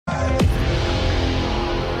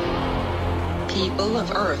people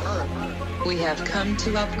of Earth. We have come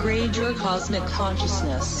to upgrade your cosmic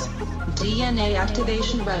consciousness. DNA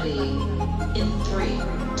activation ready. In 3, 2,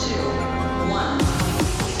 1.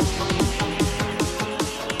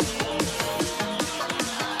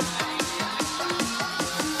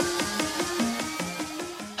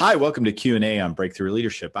 Hi, welcome to Q&A on Breakthrough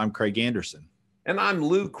Leadership. I'm Craig Anderson. And I'm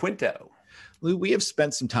Lou Quinto. Lou, we have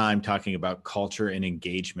spent some time talking about culture and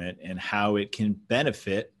engagement and how it can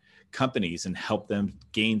benefit companies and help them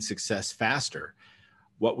gain success faster.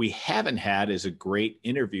 What we haven't had is a great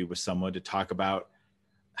interview with someone to talk about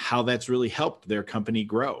how that's really helped their company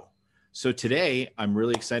grow. So today, I'm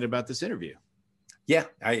really excited about this interview. Yeah,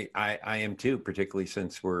 I am too, particularly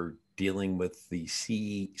since we're dealing with the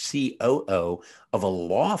COO of a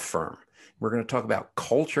law firm. We're going to talk about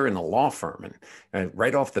culture in a law firm. And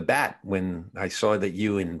right off the bat, when I saw that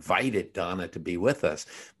you invited Donna to be with us,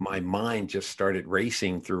 my mind just started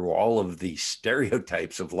racing through all of the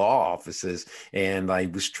stereotypes of law offices. And I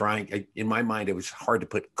was trying, in my mind, it was hard to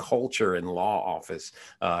put culture and law office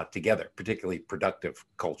together, particularly productive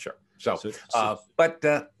culture.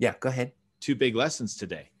 Yeah, go ahead. Two big lessons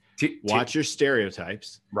today. Watch your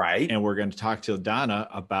stereotypes. Right. And we're going to talk to Donna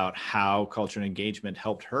about how culture and engagement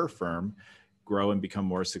helped her firm grow and become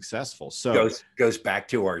more successul. So goes back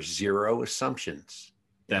to our zero assumptions.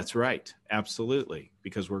 That's right. Absolutely.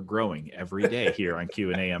 Because we're growing every day here on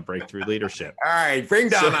Q&A on Breakthrough Leadership. All right, bring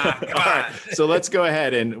Donna. Come on. Right. So let's go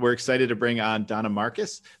ahead, and we're excited to bring on Donna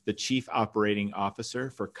Marcus, the Chief Operating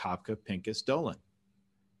Officer for Kopka Pincus Dolan.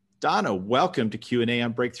 Donna, welcome to Q&A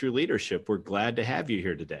on Breakthrough Leadership. We're glad to have you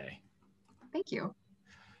here today. Thank you.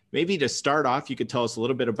 Maybe to start off, you could tell us a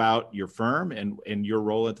little bit about your firm and your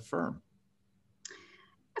role at the firm.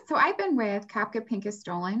 So I've been with Kopka Pincus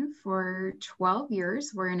Dolan for 12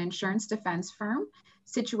 years. We're an insurance defense firm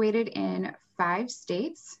situated in 5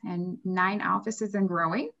 states and 9 offices and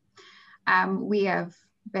growing. We have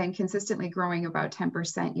been consistently growing about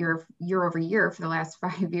 10% year over year for the last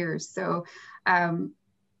 5 years. So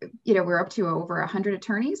we're up to over 100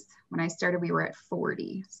 attorneys. When I started, we were at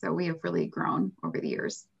 40. So we have really grown over the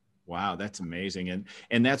years. Wow, that's amazing.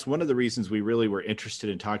 And that's one of the reasons we really were interested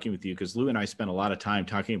in talking with you, because Lou and I spent a lot of time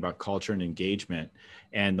talking about culture and engagement.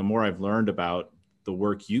 And the more I've learned about the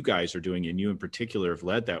work you guys are doing, and you in particular have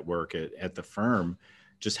led that work at the firm,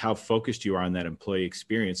 just how focused you are on that employee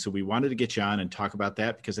experience. So we wanted to get you on and talk about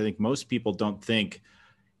that, because I think most people don't think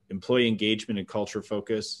employee engagement and culture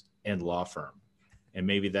focus and law firm. And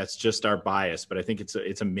maybe that's just our bias, but I think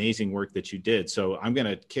it's amazing work that you did. So I'm going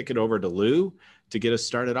to kick it over to Lou to get us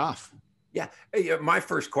started off. Yeah. My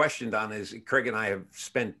first question, Don, is Craig and I have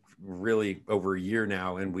spent really over a year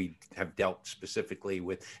now, and we have dealt specifically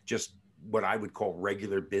with just what I would call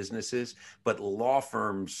regular businesses, but law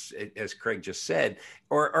firms, as Craig just said,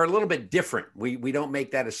 are a little bit different. We don't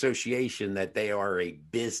make that association that they are a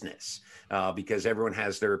business because everyone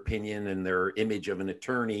has their opinion and their image of an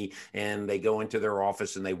attorney, and they go into their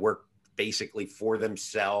office and they work basically for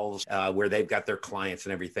themselves, where they've got their clients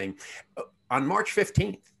and everything. On March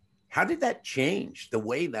 15th, how did that change the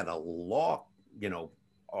way that a law,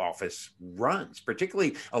 office runs,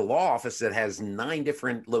 particularly a law office that has 9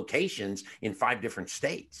 different locations in 5 different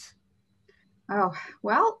states? Oh,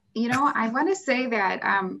 well, I want to say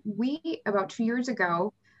that we, about 2 years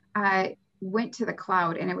ago, went to the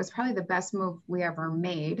cloud, and it was probably the best move we ever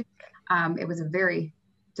made. It was a very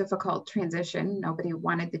difficult transition. Nobody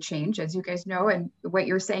wanted the change, as you guys know. And what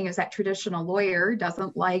you're saying is that traditional lawyer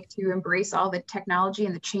doesn't like to embrace all the technology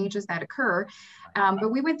and the changes that occur. But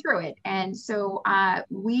we went through it. And so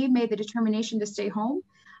we made the determination to stay home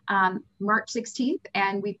March 16th.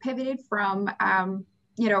 And we pivoted from,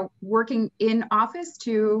 working in office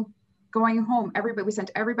to going home. We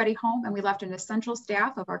sent everybody home, and we left an essential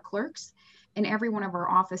staff of our clerks in every one of our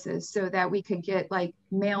offices so that we could get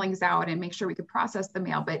mailings out and make sure we could process the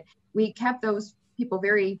mail. But we kept those people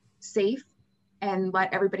very safe and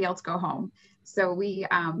let everybody else go home. So we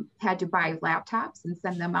had to buy laptops and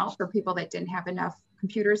send them out for people that didn't have enough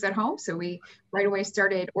computers at home. So we right away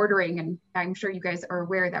started ordering, and I'm sure you guys are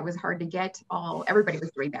aware that was hard to get. Everybody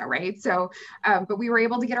was doing that, right? So, but we were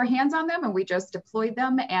able to get our hands on them, and we just deployed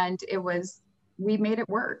them, and we made it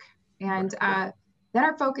work. And then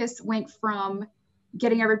our focus went from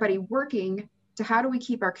getting everybody working to how do we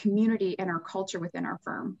keep our community and our culture within our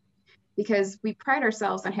firm? Because we pride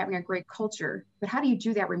ourselves on having a great culture, but how do you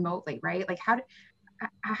do that remotely, right?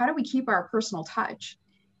 How do we keep our personal touch?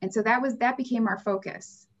 And so that became our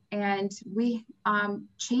focus. And we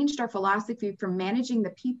changed our philosophy from managing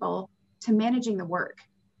the people to managing the work.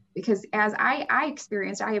 because as I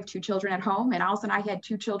experienced, I have 2 children at home, and all of a sudden I had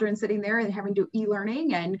 2 children sitting there and having to do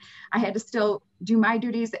e-learning, and I had to still do my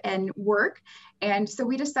duties and work. And so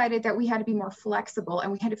we decided that we had to be more flexible,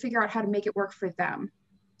 and we had to figure out how to make it work for them.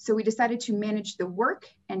 So we decided to manage the work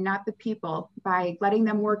and not the people by letting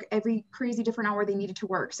them work every crazy different hour they needed to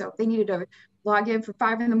work. So if they needed to log in from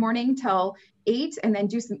 5 a.m. till 8 and then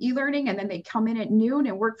do some e-learning, and then they come in at noon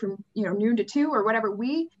and work from noon to 2 or whatever,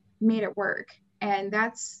 we made it work. And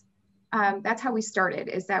that's how we started,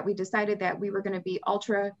 is that we decided that we were going to be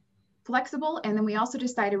ultra flexible. And then we also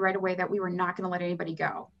decided right away that we were not going to let anybody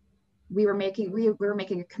go. We were making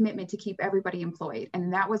a commitment to keep everybody employed.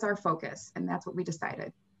 And that was our focus. And that's what we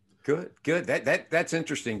decided. Good. That's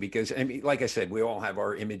interesting, because I mean, like I said, we all have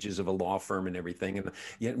our images of a law firm and everything, and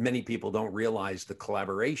yet many people don't realize the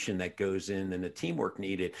collaboration that goes in and the teamwork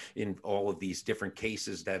needed in all of these different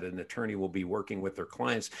cases that an attorney will be working with their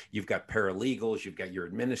clients. You've got paralegals, you've got your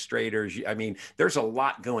administrators. I mean, there's a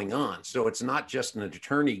lot going on. So it's not just an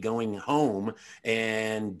attorney going home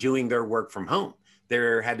and doing their work from home.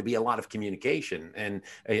 There had to be a lot of communication. And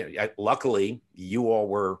luckily, you all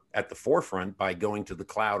were at the forefront by going to the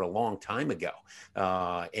cloud a long time ago.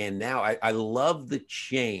 And now I love the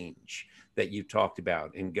change that you talked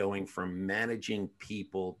about in going from managing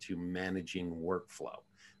people to managing workflow.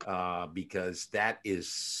 Because that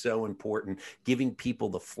is so important, giving people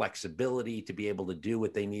the flexibility to be able to do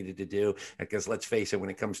what they needed to do. Because let's face it, when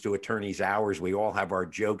it comes to attorneys' hours, we all have our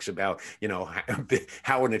jokes about,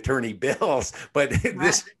 how an attorney bills, but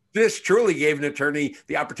this truly gave an attorney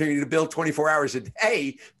the opportunity to bill 24 hours a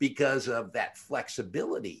day because of that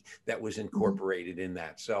flexibility that was incorporated in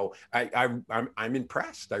that. So I'm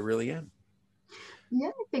impressed. I really am. The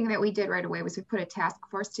other thing that we did right away was we put a task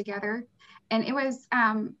force together. And it was,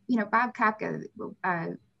 Bob Kopka,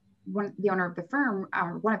 one of the owners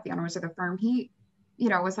of the firm, he,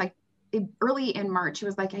 was like early in March, he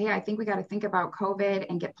was like, hey, I think we got to think about COVID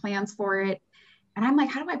and get plans for it. And I'm like,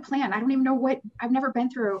 how do I plan? I don't even know I've never been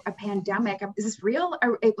through a pandemic. Is this real?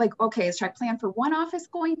 Or okay, should I plan for one office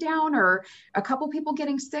going down or a couple people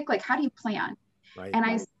getting sick? Like, how do you plan? Right. And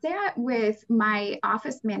I sat with my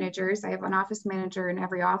office managers. I have an office manager in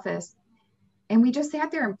every office. And we just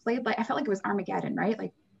sat there and played, I felt like it was Armageddon, right?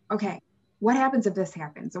 Like, okay, what happens if this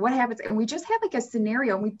happens? What happens? And we just had like a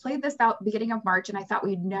scenario, and we played this out beginning of March, and I thought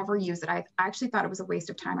we'd never use it. I actually thought it was a waste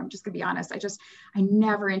of time. I'm just gonna be honest. I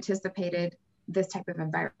never anticipated this type of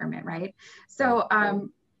environment, right? So,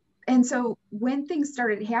 and so when things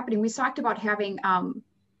started happening, we talked about having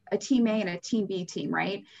a team A and a team B team,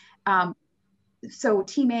 right? So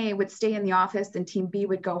team A would stay in the office and team B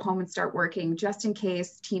would go home and start working just in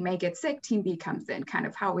case team A gets sick, team B comes in, kind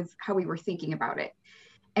of how we were thinking about it.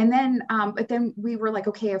 And then, but then we were like,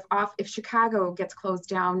 okay, if Chicago gets closed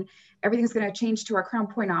down, everything's going to change to our Crown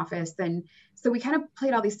Point office. And so we kind of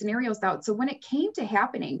played all these scenarios out. So when it came to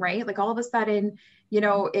happening, right, like all of a sudden,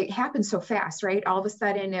 it happened so fast, right? All of a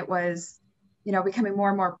sudden it was, becoming more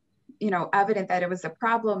and more, evident that it was a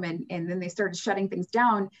problem. And then they started shutting things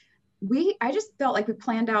down. I just felt like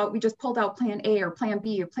we just pulled out plan A or plan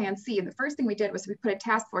B or plan C. And the first thing we did was we put a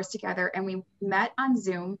task force together, and we met on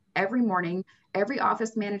Zoom every morning, every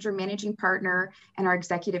office manager, managing partner, and our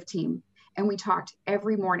executive team. And we talked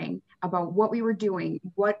every morning about what we were doing,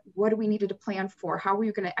 what we needed to plan for, how we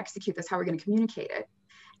were going to execute this, how we're going to communicate it.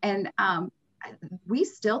 And we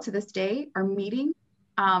still to this day are meeting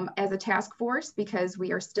as a task force, because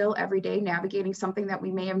we are still every day navigating something that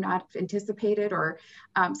we may have not anticipated, or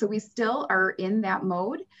so we still are in that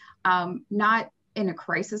mode, not in a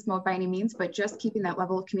crisis mode by any means, but just keeping that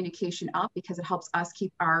level of communication up, because it helps us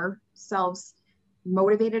keep ourselves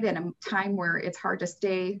motivated in a time where it's hard to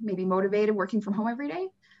stay maybe motivated working from home every day.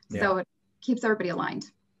 Yeah. So it keeps everybody aligned.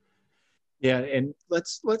 Yeah, and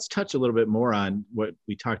let's touch a little bit more on what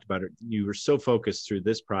we talked about. You were so focused through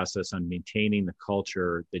this process on maintaining the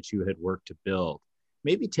culture that you had worked to build.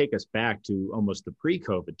 Maybe take us back to almost the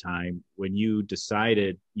pre-COVID time when you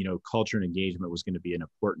decided, culture and engagement was going to be an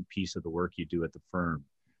important piece of the work you do at the firm.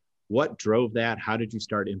 What drove that? How did you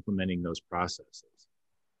start implementing those processes?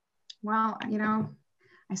 Well,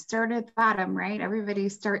 I started at the bottom, right? Everybody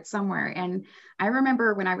starts somewhere. And I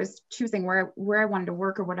remember when I was choosing where I wanted to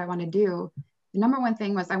work or what I want to do, the number one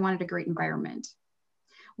thing was I wanted a great environment.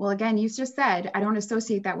 Well, again, you just said, I don't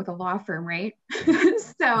associate that with a law firm, right?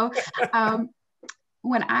 So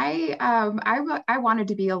when I wanted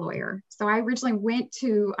to be a lawyer. So I originally went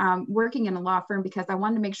to working in a law firm because I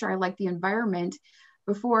wanted to make sure I liked the environment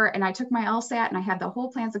before, and I took my LSAT and I had the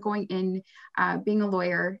whole plans of going in being a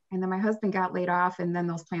lawyer, and then my husband got laid off, and then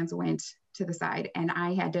those plans went to the side, and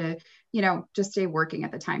I had to, just stay working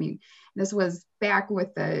at the time. This was back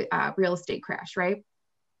with the real estate crash, right?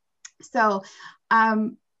 So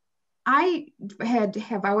I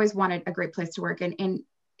have always wanted a great place to work, and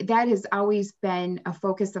that has always been a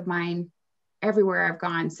focus of mine everywhere I've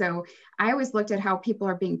gone. So I always looked at how people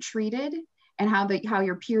are being treated and how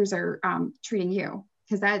your peers are treating you,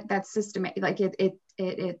 because that's systematic. Like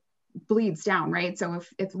it bleeds down, right? So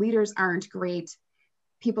if leaders aren't great,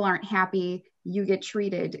 people aren't happy, you get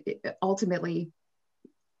treated, ultimately,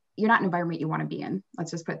 you're not an environment you want to be in.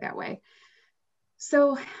 Let's just put it that way.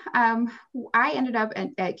 So I ended up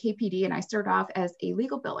at KPD, and I started off as a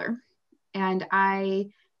legal biller, and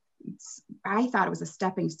I thought it was a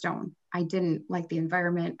stepping stone. I didn't like the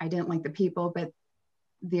environment. I didn't like the people, but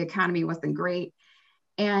the economy wasn't great.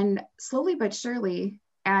 And slowly but surely,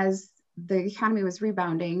 as the economy was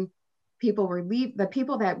rebounding, the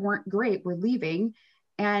people that weren't great were leaving.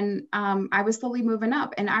 And I was slowly moving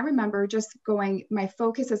up. And I remember just going, my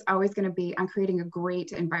focus is always going to be on creating a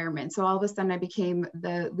great environment. So all of a sudden I became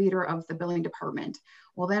the leader of the billing department.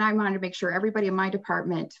 Well, then I wanted to make sure everybody in my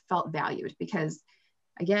department felt valued, because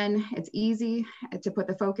again, it's easy to put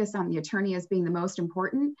the focus on the attorney as being the most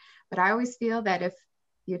important. But I always feel that if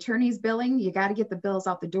the attorney's billing, you got to get the bills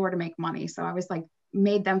out the door to make money. So I was like,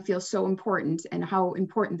 made them feel so important and how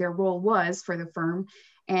important their role was for the firm.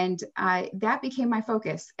 And that became my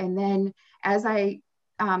focus. And then as I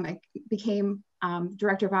became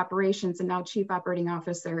director of operations and now chief operating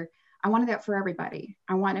officer, I wanted that for everybody.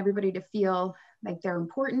 I want everybody to feel like they're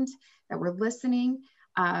important, that we're listening,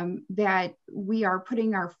 that we are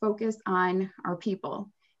putting our focus on our people.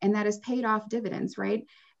 And that has paid off dividends, right?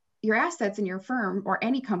 Your assets in your firm or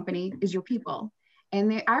any company is your people.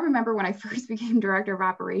 And I remember when I first became director of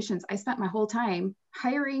operations, I spent my whole time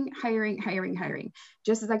hiring.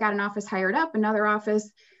 Just as I got an office hired up, another office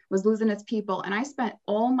was losing its people. And I spent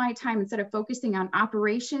all my time, instead of focusing on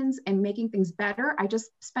operations and making things better, I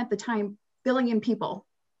just spent the time billing in people.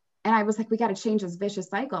 And I was like, we got to change this vicious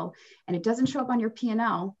cycle. And it doesn't show up on your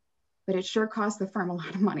P&L, but it sure costs the firm a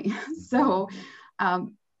lot of money. So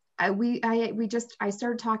I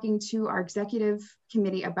started talking to our executive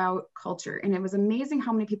committee about culture, and it was amazing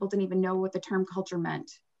how many people didn't even know what the term culture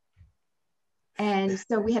meant. And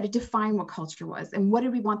so we had to define what culture was and what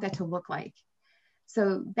did we want that to look like.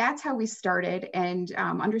 So that's how we started, and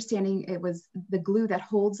understanding it was the glue that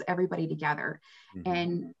holds everybody together. Mm-hmm.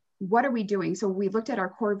 And what are we doing? So we looked at our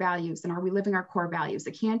core values, and are we living our core values?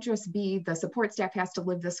 It can't just be the support staff has to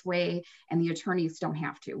live this way and the attorneys don't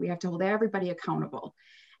have to. We have to hold everybody accountable.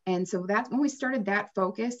 And so that's when we started that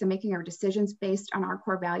focus and making our decisions based on our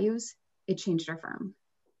core values, it changed our firm.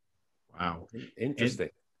 Wow. Interesting.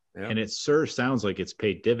 And it sure sounds like it's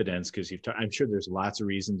paid dividends, because I'm sure there's lots of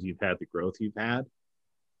reasons you've had the growth you've had.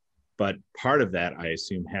 But part of that, I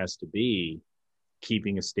assume, has to be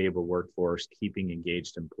keeping a stable workforce, keeping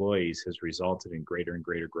engaged employees has resulted in greater and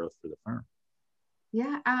greater growth for the firm.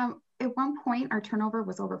 Yeah. At one point, our turnover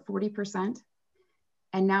was over 40%,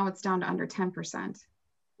 and now it's down to under 10%.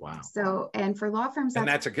 Wow. So, and for law firms,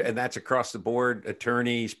 that's across the board,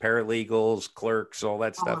 attorneys, paralegals, clerks, all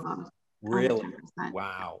that stuff. Really?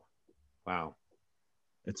 Wow.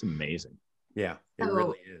 It's amazing. Yeah, it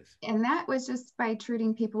really is. And that was just by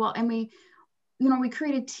treating people well. And we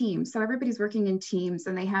created teams. So everybody's working in teams,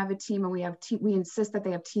 and they have a team, and we insist that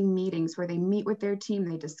they have team meetings where they meet with their team,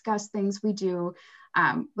 they discuss things. We do,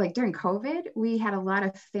 like during COVID, we had a lot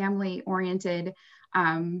of family oriented,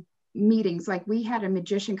 meetings. Like we had a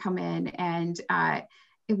magician come in, and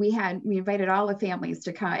we invited all the families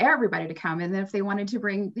to come, everybody to come. And then if they wanted to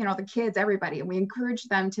bring, the kids, everybody, and we encouraged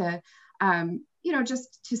them to,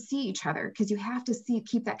 just to see each other, because you have to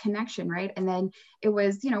keep that connection, right? And then it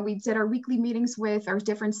was, we did our weekly meetings with our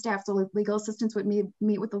different staff. So legal assistants would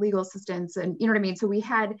meet with the legal assistants, and you know what I mean? So we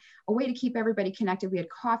had a way to keep everybody connected. We had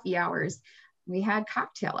coffee hours. We had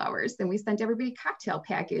cocktail hours, and we sent everybody a cocktail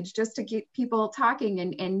package just to get people talking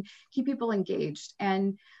and keep people engaged.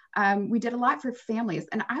 And we did a lot for families.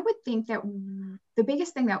 And I would think that the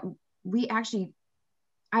biggest thing that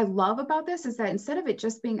I love about this is that instead of it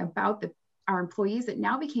just being about our employees, it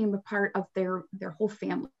now became a part of their whole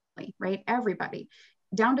family, right? Everybody,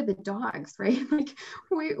 down to the dogs, right? Like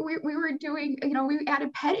we were doing, we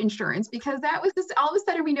added pet insurance, because that was just all of a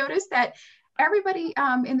sudden we noticed that everybody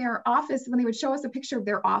in their office, when they would show us a picture of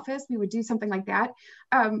their office, we would do something like that.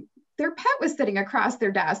 Their pet was sitting across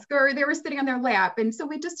their desk, or they were sitting on their lap. And so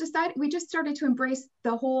we just started to embrace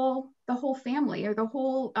the whole family, or the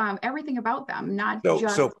whole, everything about them, not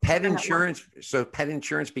just. So pet insurance is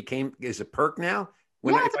a perk now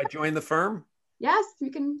if I join the firm? Yes,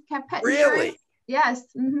 you can have pet insurance. Yes.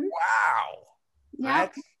 Mm-hmm. Wow. Yeah.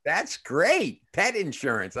 That's great. Pet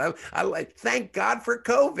insurance. I like, thank God for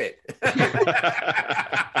COVID.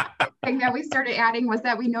 Thing that we started adding was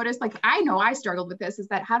that we noticed, like, I know I struggled with this, is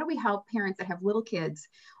that how do we help parents that have little kids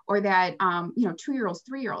or that, 2-year-olds,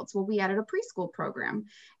 3-year-olds? Well, we added a preschool program,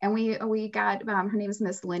 and we got, her name is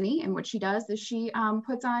Miss Linny. And what she does is she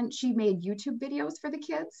made YouTube videos for the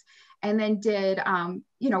kids, and then did,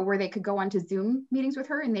 where they could go onto Zoom meetings with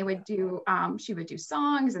her, and they would do, she would do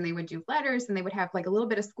songs, and they would do letters, and they would have like a little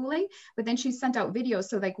bit of schooling, but then she sent out videos.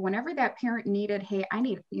 So like whenever that parent needed, hey, I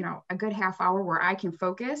need, a good half hour where I can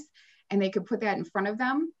focus, and they could put that in front of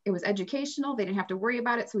them. It was educational. They didn't have to worry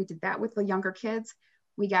about it. So we did that with the younger kids.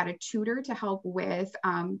 We got a tutor to help with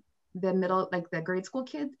the middle, like the grade school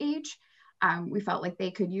kids age. We felt like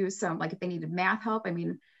they could use some, like if they needed math help. I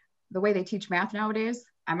mean, the way they teach math nowadays,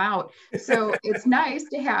 I'm out. So it's nice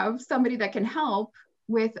to have somebody that can help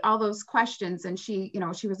with all those questions. And she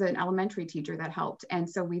was an elementary teacher that helped. And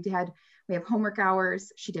so we have homework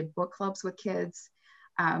hours. She did book clubs with kids.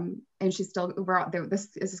 And she's still, this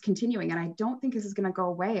is continuing. And I don't think this is going to go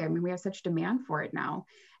away. I mean, we have such demand for it now.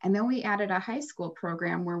 And then we added a high school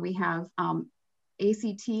program where we have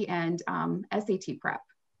ACT and SAT prep.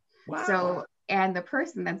 Wow. So, and the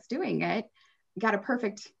person that's doing it got a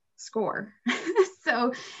perfect score.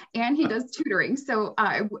 So, and he does tutoring. So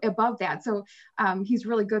above that, so he's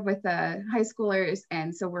really good with the high schoolers.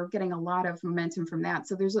 And so we're getting a lot of momentum from that.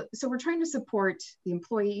 So so we're trying to support the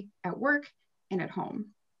employee at work and at home.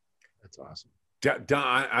 That's awesome.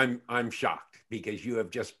 Don, I'm shocked because you have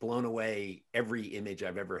just blown away every image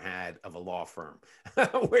I've ever had of a law firm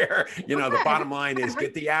where, the bottom line is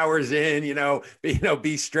get the hours in,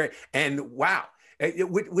 be straight. And wow,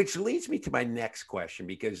 which leads me to my next question,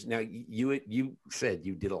 because now you said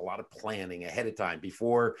you did a lot of planning ahead of time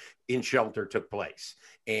before In Shelter took place,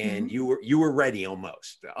 and Mm-hmm. you were ready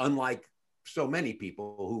almost, unlike so many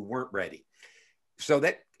people who weren't ready. So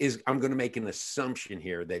I'm going to make an assumption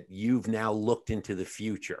here that you've now looked into the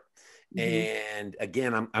future. Mm-hmm. And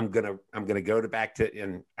again, I'm going to go back to,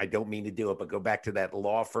 and I don't mean to do it, but go back to that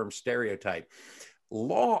law firm stereotype.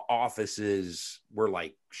 Law offices were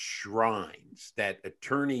like shrines that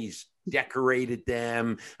attorneys decorated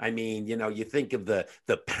them. I mean, you think of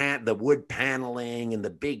the wood paneling and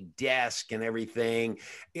the big desk and everything,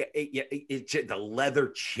 the leather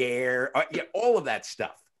chair, all of that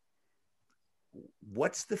stuff.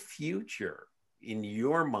 What's the future in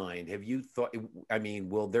your mind? Have you thought,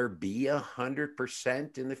 will there be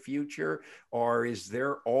 100% in the future, or is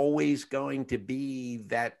there always going to be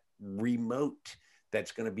that remote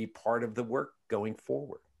that's going to be part of the work going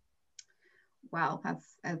forward? Well,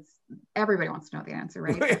 that's everybody wants to know the answer,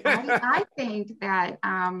 right? I think that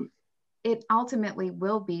it ultimately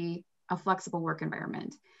will be a flexible work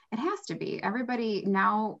environment. It has to be. Everybody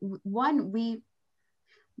now,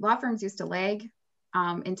 law firms used to lag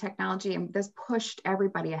in technology, and this pushed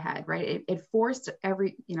everybody ahead, right? It forced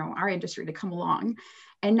our industry to come along.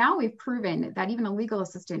 And now we've proven that even a legal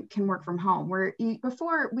assistant can work from home, where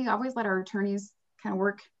before we always let our attorneys kind of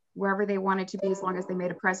work wherever they wanted to be, as long as they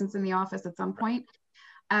made a presence in the office at some point.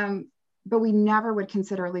 But we never would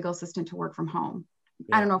consider a legal assistant to work from home.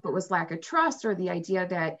 Yeah. I don't know if it was lack of trust or the idea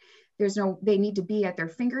that they need to be at their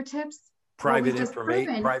fingertips.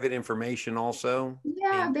 Private information also.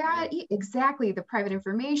 Yeah, exactly. The private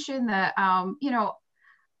information, I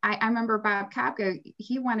remember Bob Kopka,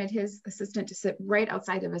 he wanted his assistant to sit right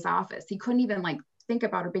outside of his office. He couldn't even think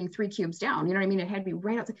about her being 3 cubes down. You know what I mean? It had to be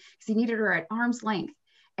right outside because he needed her at arm's length.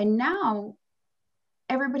 And now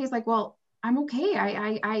everybody's like, well, I'm okay.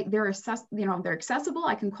 They're accessible.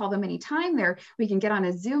 I can call them anytime. We can get on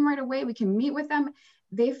a Zoom right away. We can meet with them.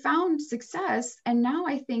 They found success. And now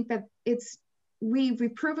I think that we've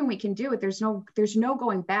proven we can do it. There's no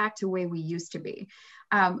going back to the way we used to be.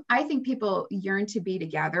 I think people yearn to be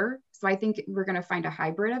together. So I think we're going to find a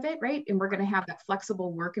hybrid of it, right? And we're going to have that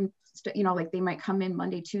flexible work, and like they might come in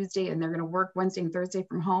Monday, Tuesday, and they're going to work Wednesday and Thursday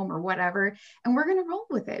from home or whatever. And we're going to roll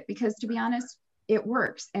with it because, to be honest, it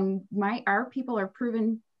works. And our people are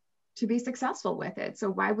proven to be successful with it. So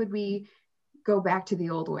why would we go back to the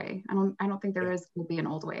old way? I don't think will be an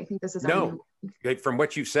old way. I think this is from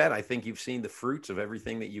what you've said, I think you've seen the fruits of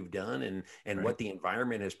everything that you've done and right. What the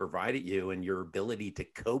environment has provided you and your ability to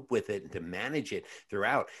cope with it and to manage it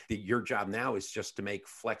throughout. Your job now is just to make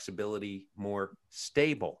flexibility more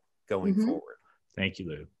stable going forward. Thank you,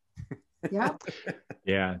 Lou.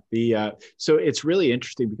 Yeah. Yeah. So it's really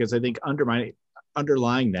interesting because I think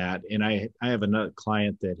underlying that, and I have another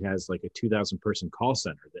client that has like a 2,000 person call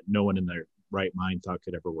center that no one in their right mind thought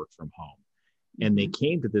could ever work from home. And they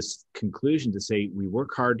came to this conclusion to say, we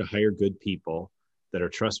work hard to hire good people that are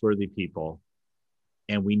trustworthy people,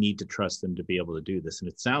 and we need to trust them to be able to do this. And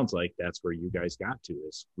it sounds like that's where you guys got to,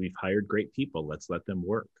 is we've hired great people. Let's let them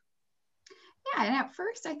work. Yeah, and at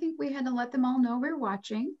first, I think we had to let them all know we were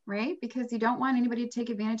watching, right? Because you don't want anybody to take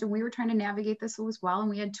advantage. And we were trying to navigate this as well. And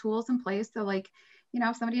we had tools in place to, like, you know,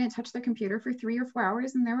 if somebody didn't touch their computer for 3 or 4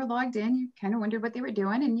 hours and they were logged in, you kind of wondered what they were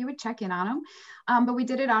doing and you would check in on them. But we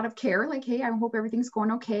did it out of care, like, hey, I hope everything's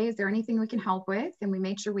going okay. Is there anything we can help with? And we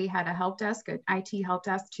made sure we had a help desk, an IT help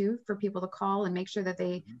desk too, for people to call and make sure that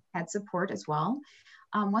they had support as well.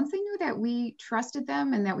 Once they knew that we trusted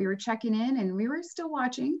them and that we were checking in and we were still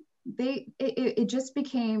watching, it just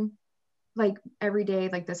became like every day,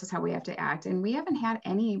 like, this is how we have to act. And we haven't had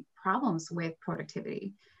any problems with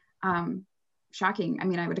productivity. Shocking. I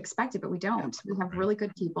mean, I would expect it, but we don't. We have really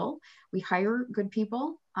good people. We hire good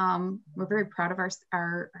people. We're very proud of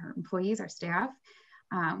our employees, our staff.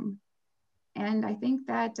 And I think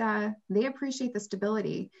that they appreciate the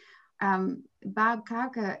stability. Bob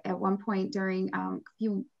Kafka at one point during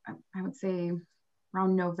I would say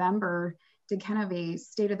around November, did kind of a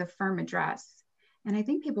state of the firm address. And I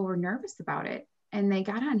think people were nervous about it. And they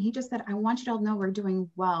got on. He just said, I want you to all know we're doing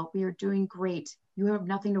well. We are doing great. You have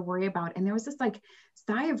nothing to worry about. And there was this like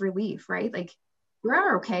sigh of relief, right? Like, we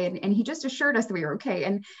are okay. And he just assured us that we were okay.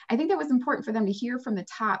 And I think that was important for them to hear from the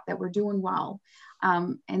top that we're doing well.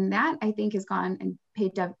 And that, I think, has gone and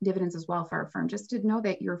paid dividends as well for our firm, just to know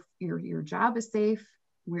that your job is safe.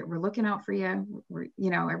 We're looking out for you.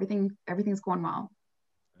 Everything's going well.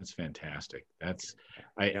 That's fantastic.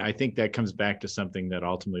 I think that comes back to something that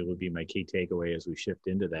ultimately would be my key takeaway as we shift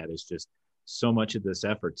into that, is just so much of this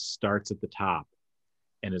effort starts at the top.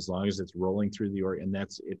 And as long as it's rolling through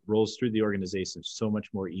it rolls through the organization so much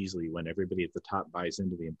more easily when everybody at the top buys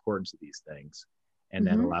into the importance of these things. And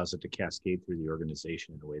that allows it to cascade through the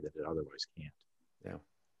organization in a way that it otherwise can't. Yeah.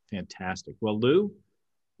 Fantastic. Well, Lou,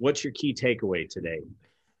 what's your key takeaway today?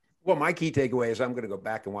 Well, my key takeaway is I'm going to go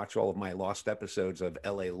back and watch all of my lost episodes of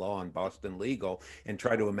LA Law and Boston Legal and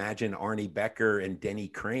try to imagine Arnie Becker and Denny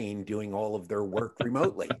Crane doing all of their work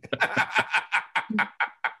remotely.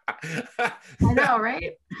 I know,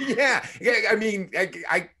 right? Yeah. I mean,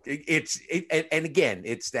 and again,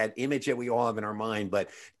 it's that image that we all have in our mind. But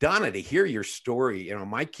Donna, to hear your story,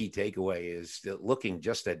 my key takeaway is looking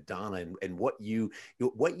just at Donna and what you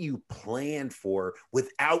planned for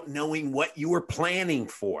without knowing what you were planning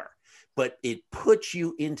for. But it puts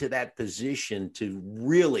you into that position to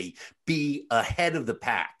really be ahead of the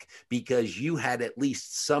pack because you had at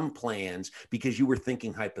least some plans because you were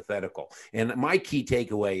thinking hypothetical. And my key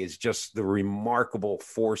takeaway is just the remarkable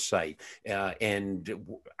foresight and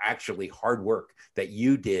actually hard work that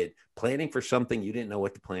you did planning for something you didn't know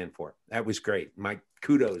what to plan for. That was great. My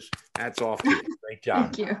kudos. Hats off to you. Great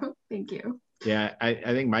job. Thank you. Yeah, I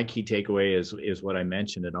think my key takeaway is what I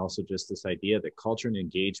mentioned, and also just this idea that culture and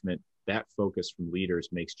engagement, that focus from leaders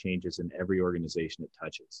makes changes in every organization it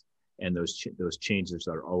touches, and those changes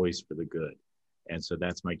are always for the good. And so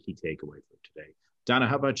that's my key takeaway for today. Donna,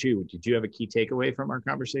 how about you? Did you have a key takeaway from our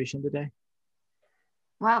conversation today?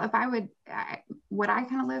 Well, if I would, what I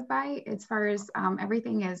kind of live by as far as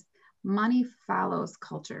everything is money follows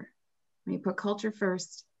culture. When you put culture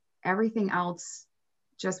first, everything else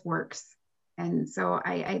just works. And so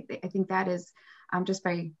I think that is just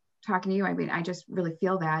by talking to you, I mean, I just really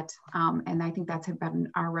feel that. And I think that's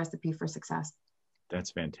been our recipe for success.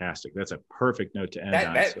 That's fantastic. That's a perfect note to end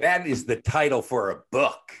on. That is the title for a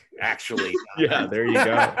book, actually. Yeah, there you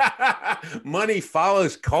go. Money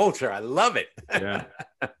follows culture. I love it. Yeah,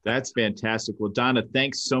 that's fantastic. Well, Donna,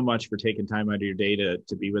 thanks so much for taking time out of your day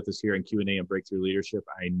to be with us here in Q&A and Breakthrough Leadership.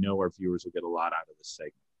 I know our viewers will get a lot out of this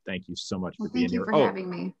segment. Thank you so much for being here. Thank you for having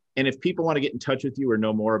me. And if people want to get in touch with you or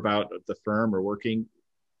know more about the firm or working,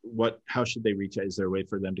 how should they reach out? Is there a way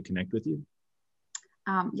for them to connect with you?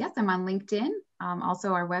 Yes, I'm on LinkedIn.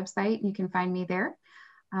 Also our website, you can find me there.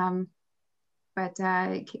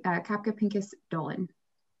 Kafka Pincus Dolan.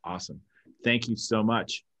 Awesome. Thank you so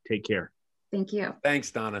much. Take care. Thank you. Thanks,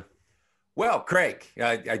 Donna. Well, Craig,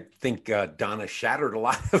 I think Donna shattered a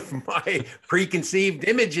lot of my preconceived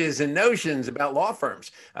images and notions about law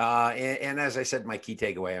firms. And as I said, my key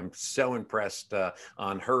takeaway, I'm so impressed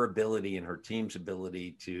on her ability and her team's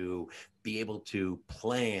ability to be able to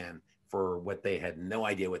plan for what they had no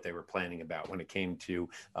idea what they were planning about when it came to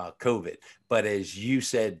COVID. But as you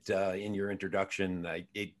said in your introduction,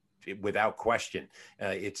 without question,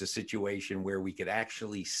 it's a situation where we could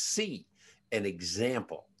actually see an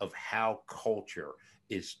example of how culture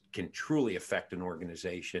can truly affect an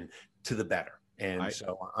organization to the better. And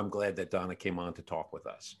so I'm glad that Donna came on to talk with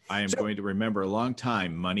us. I am going to remember a long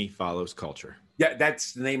time, Money Follows Culture. Yeah,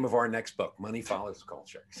 that's the name of our next book, Money Follows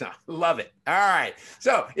Culture. So love it. All right.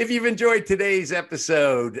 So if you've enjoyed today's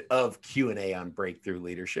episode of Q&A on Breakthrough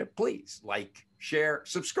Leadership, please like, share,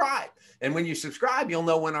 subscribe. And when you subscribe, you'll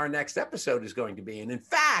know when our next episode is going to be. And in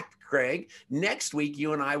fact, Craig, next week,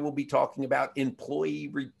 you and I will be talking about employee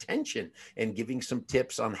retention and giving some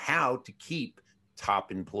tips on how to keep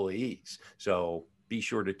top employees. So be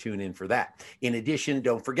sure to tune in for that. In addition,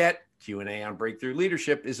 don't forget, Q&A on Breakthrough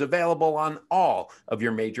Leadership is available on all of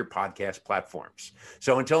your major podcast platforms.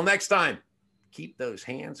 So until next time, keep those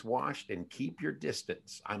hands washed and keep your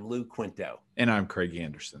distance. I'm Lou Quinto. And I'm Craig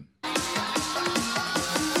Anderson.